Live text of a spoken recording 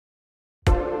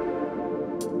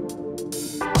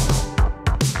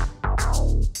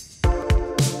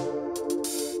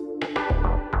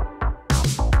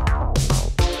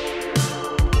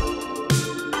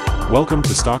Welcome to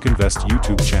StockInvest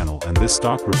YouTube channel and this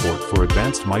stock report for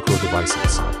advanced micro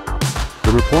devices.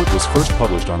 The report was first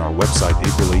published on our website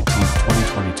April 18,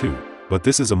 2022, but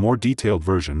this is a more detailed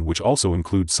version which also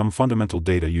includes some fundamental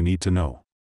data you need to know.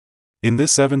 In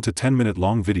this 7 to 10 minute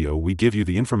long video we give you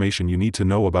the information you need to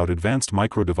know about advanced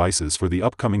micro devices for the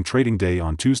upcoming trading day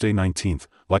on Tuesday 19th,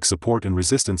 like support and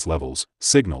resistance levels,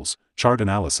 signals, chart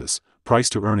analysis, price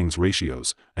to earnings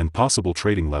ratios, and possible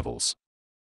trading levels.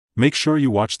 Make sure you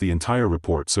watch the entire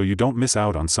report so you don't miss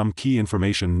out on some key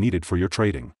information needed for your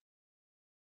trading.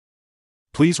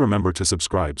 Please remember to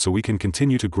subscribe so we can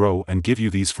continue to grow and give you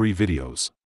these free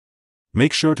videos.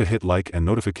 Make sure to hit like and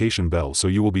notification bell so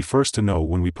you will be first to know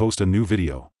when we post a new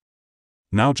video.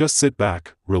 Now just sit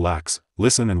back, relax,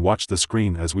 listen and watch the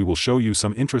screen as we will show you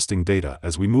some interesting data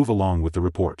as we move along with the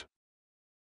report.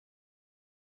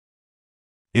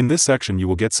 In this section you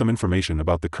will get some information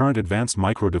about the current advanced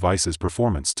micro devices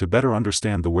performance to better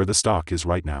understand where the stock is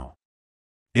right now.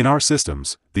 In our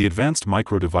systems, the advanced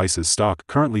micro devices stock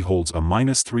currently holds a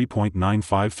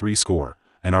 -3.953 score,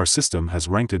 and our system has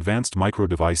ranked advanced micro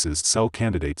devices sell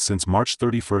candidate since March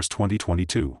 31,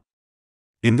 2022.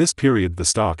 In this period the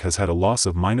stock has had a loss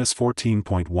of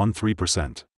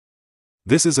 -14.13%.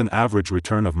 This is an average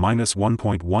return of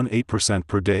 -1.18%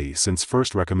 per day since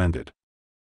first recommended.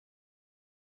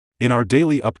 In our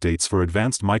daily updates for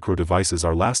advanced micro devices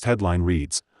our last headline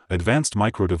reads, Advanced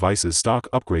micro devices stock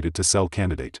upgraded to sell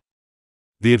candidate.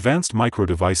 The advanced micro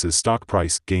devices stock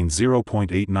price gained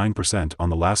 0.89% on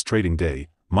the last trading day,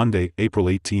 Monday, April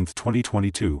 18,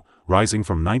 2022, rising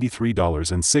from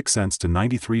 $93.06 to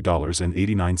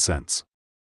 $93.89.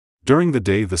 During the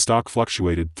day the stock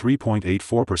fluctuated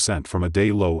 3.84% from a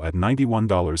day low at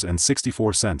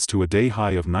 $91.64 to a day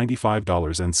high of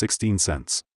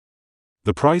 $95.16.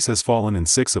 The price has fallen in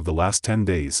 6 of the last 10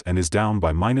 days and is down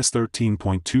by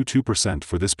 -13.22%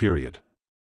 for this period.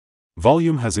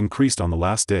 Volume has increased on the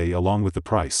last day along with the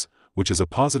price, which is a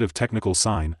positive technical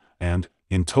sign, and,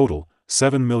 in total,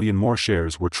 7 million more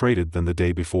shares were traded than the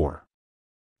day before.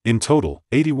 In total,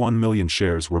 81 million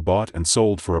shares were bought and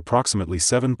sold for approximately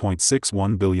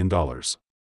 $7.61 billion.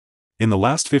 In the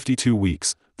last 52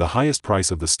 weeks, the highest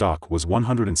price of the stock was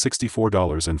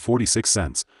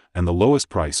 $164.46, and the lowest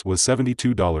price was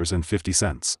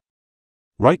 $72.50.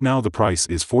 Right now the price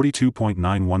is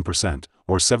 42.91%,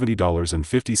 or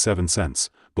 $70.57,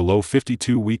 below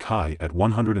 52-week high at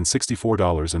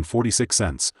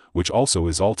 $164.46, which also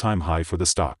is all-time high for the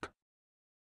stock.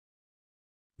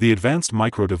 The advanced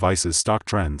micro devices stock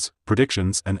trends,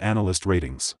 predictions and analyst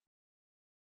ratings.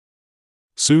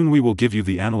 Soon we will give you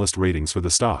the analyst ratings for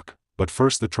the stock, but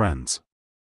first the trends.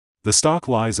 The stock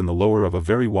lies in the lower of a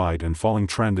very wide and falling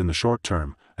trend in the short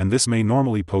term, and this may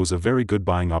normally pose a very good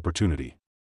buying opportunity.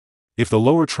 If the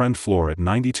lower trend floor at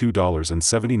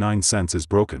 $92.79 is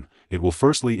broken, it will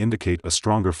firstly indicate a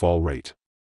stronger fall rate.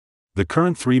 The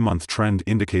current 3-month trend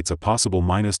indicates a possible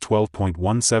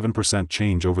 -12.17%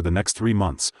 change over the next 3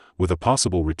 months, with a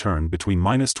possible return between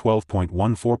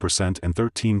 -12.14% and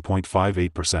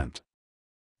 13.58%.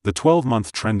 The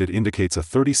 12-month trend indicates a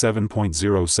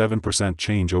 37.07%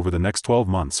 change over the next 12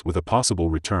 months with a possible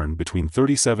return between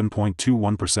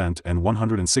 37.21% and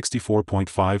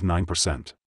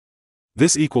 164.59%.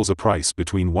 This equals a price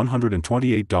between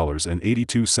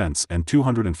 $128.82 and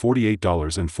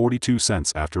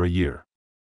 $248.42 after a year.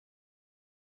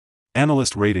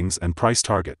 Analyst ratings and price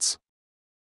targets.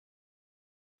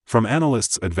 From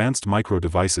analysts, advanced micro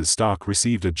devices stock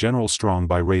received a general strong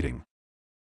buy rating.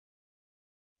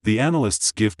 The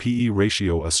analysts give PE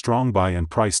ratio a strong buy and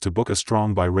price to book a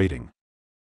strong buy rating.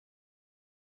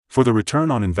 For the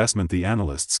return on investment the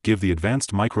analysts give the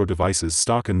advanced micro devices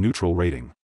stock a neutral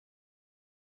rating.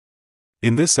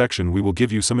 In this section we will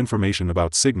give you some information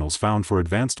about signals found for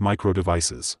advanced micro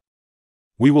devices.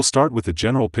 We will start with the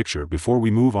general picture before we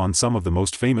move on some of the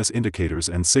most famous indicators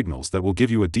and signals that will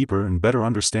give you a deeper and better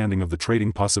understanding of the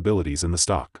trading possibilities in the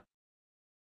stock.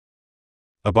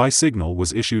 A buy signal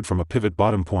was issued from a pivot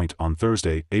bottom point on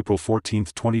Thursday, April 14,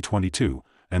 2022,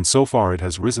 and so far it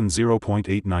has risen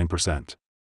 0.89%.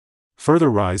 Further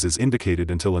rise is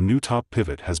indicated until a new top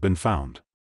pivot has been found.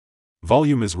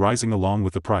 Volume is rising along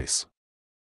with the price.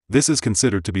 This is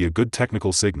considered to be a good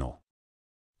technical signal.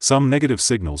 Some negative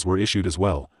signals were issued as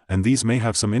well, and these may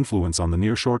have some influence on the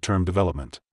near short-term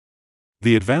development.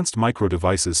 The advanced micro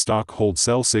devices stock holds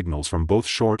sell signals from both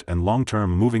short and long-term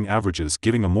moving averages,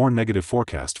 giving a more negative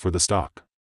forecast for the stock.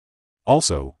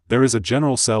 Also, there is a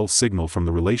general sell signal from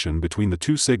the relation between the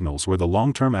two signals where the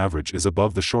long-term average is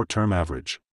above the short-term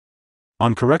average.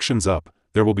 On corrections up,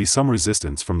 there will be some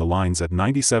resistance from the lines at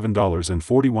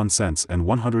 $97.41 and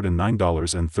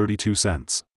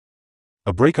 $109.32.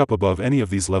 A breakup above any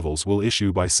of these levels will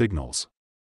issue buy signals.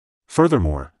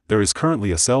 Furthermore, there is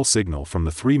currently a sell signal from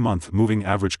the 3-month Moving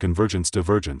Average Convergence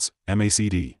Divergence,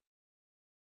 MACD.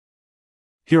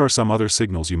 Here are some other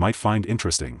signals you might find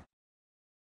interesting.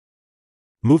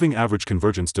 Moving Average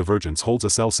Convergence Divergence holds a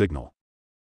sell signal.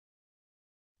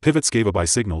 Pivots gave a buy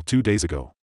signal 2 days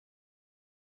ago.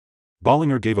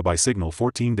 Bollinger gave a buy signal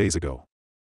 14 days ago.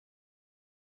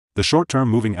 The short-term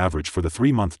moving average for the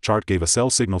 3-month chart gave a sell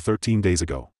signal 13 days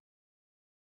ago.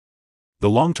 The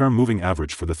long-term moving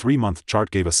average for the 3-month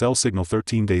chart gave a sell signal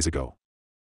 13 days ago.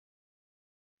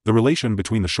 The relation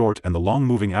between the short and the long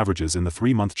moving averages in the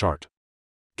 3-month chart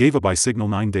gave a buy signal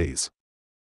 9 days.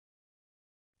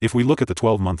 If we look at the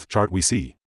 12-month chart, we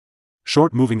see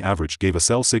short moving average gave a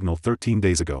sell signal 13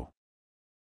 days ago.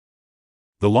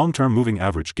 The long-term moving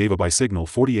average gave a buy signal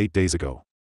 48 days ago.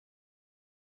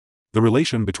 The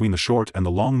relation between the short and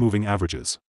the long moving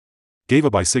averages gave a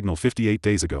buy signal 58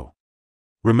 days ago.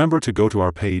 Remember to go to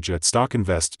our page at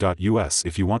StockInvest.us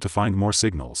if you want to find more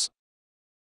signals.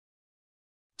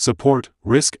 Support,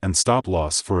 risk and stop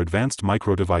loss for advanced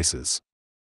micro devices.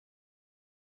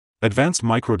 Advanced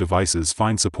micro devices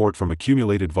find support from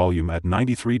accumulated volume at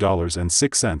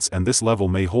 $93.06, and this level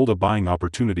may hold a buying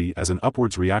opportunity as an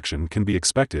upwards reaction can be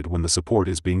expected when the support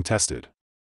is being tested.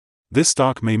 This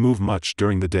stock may move much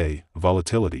during the day,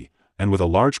 volatility, and with a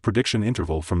large prediction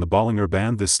interval from the Bollinger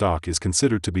Band, this stock is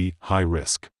considered to be high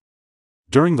risk.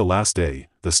 During the last day,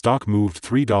 the stock moved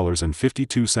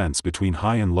 $3.52 between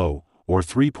high and low, or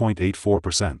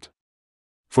 3.84%.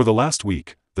 For the last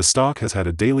week, the stock has had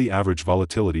a daily average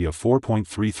volatility of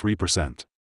 4.33%.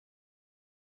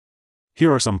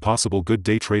 Here are some possible good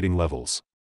day trading levels.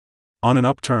 On an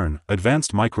upturn,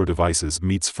 Advanced Micro Devices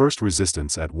meets first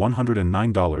resistance at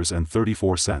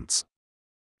 $109.34.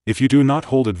 If you do not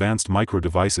hold Advanced Micro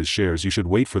Devices shares, you should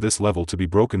wait for this level to be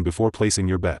broken before placing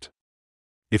your bet.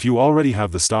 If you already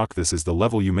have the stock, this is the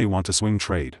level you may want to swing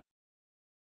trade.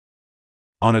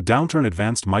 On a downturn,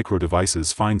 Advanced Micro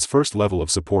Devices finds first level of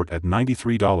support at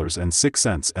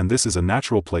 $93.06, and this is a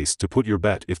natural place to put your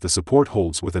bet if the support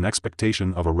holds with an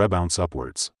expectation of a rebound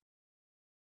upwards.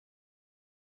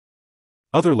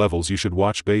 Other levels you should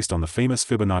watch based on the famous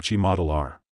Fibonacci model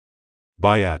are: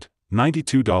 buy at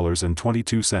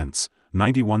 $92.22,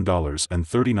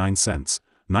 $91.39,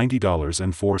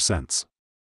 $90.04.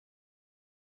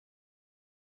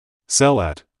 Sell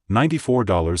at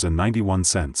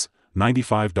 $94.91,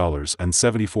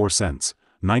 $95.74,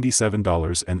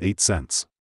 $97.08.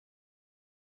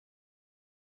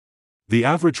 The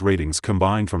average ratings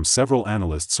combined from several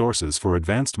analyst sources for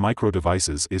Advanced Micro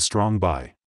Devices is strong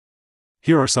buy.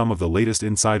 Here are some of the latest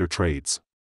insider trades.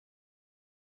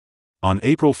 On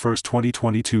April 1,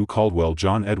 2022, Caldwell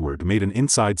John Edward made an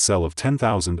inside sell of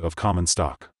 10,000 of common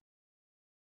stock.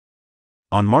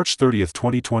 On March 30,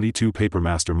 2022,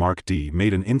 Papermaster Mark D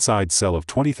made an inside sell of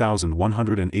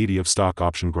 20,180 of stock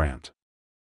option grant.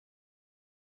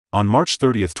 On March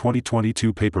 30,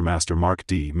 2022, Papermaster Mark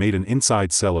D made an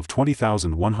inside sell of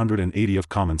 20,180 of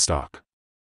common stock.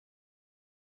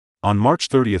 On March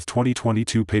 30,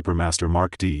 2022, Papermaster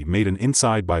Mark D made an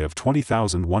inside buy of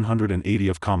 20,180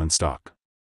 of common stock.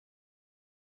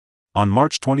 On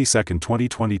March 22,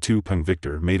 2022, Peng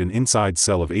Victor made an inside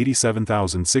sell of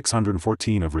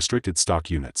 87,614 of restricted stock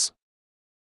units.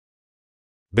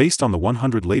 Based on the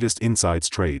 100 latest insides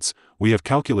trades, we have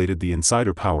calculated the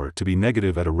insider power to be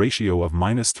negative at a ratio of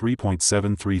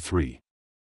 -3.733.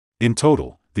 In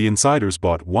total, the insiders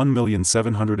bought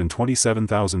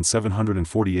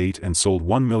 1,727,748 and sold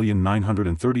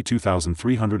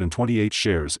 1,932,328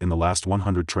 shares in the last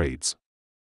 100 trades.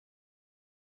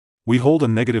 We hold a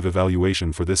negative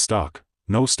evaluation for this stock,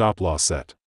 no stop loss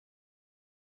set.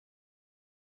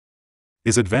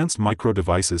 Is Advanced Micro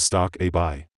Devices stock a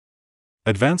buy?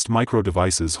 Advanced Micro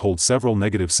Devices holds several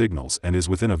negative signals and is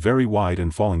within a very wide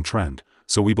and falling trend,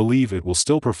 so we believe it will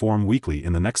still perform weakly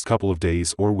in the next couple of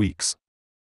days or weeks.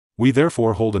 We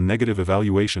therefore hold a negative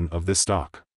evaluation of this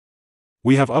stock.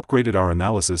 We have upgraded our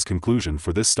analysis conclusion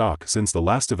for this stock since the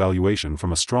last evaluation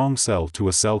from a strong sell to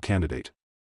a sell candidate.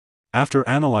 After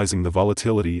analyzing the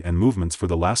volatility and movements for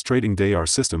the last trading day, our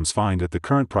systems find that the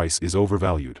current price is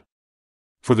overvalued.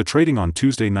 For the trading on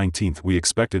Tuesday 19th, we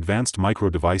expect Advanced Micro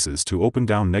Devices to open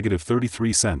down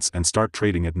 -33 and start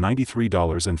trading at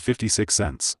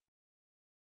 $93.56.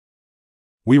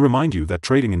 We remind you that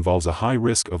trading involves a high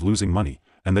risk of losing money,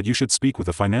 and that you should speak with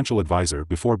a financial advisor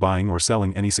before buying or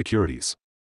selling any securities.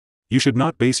 You should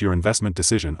not base your investment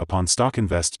decision upon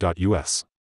StockInvest.us.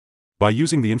 By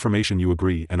using the information you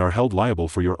agree and are held liable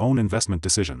for your own investment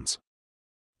decisions.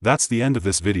 That's the end of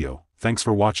this video. Thanks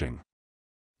for watching.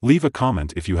 Leave a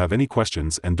comment if you have any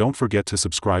questions and don't forget to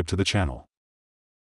subscribe to the channel.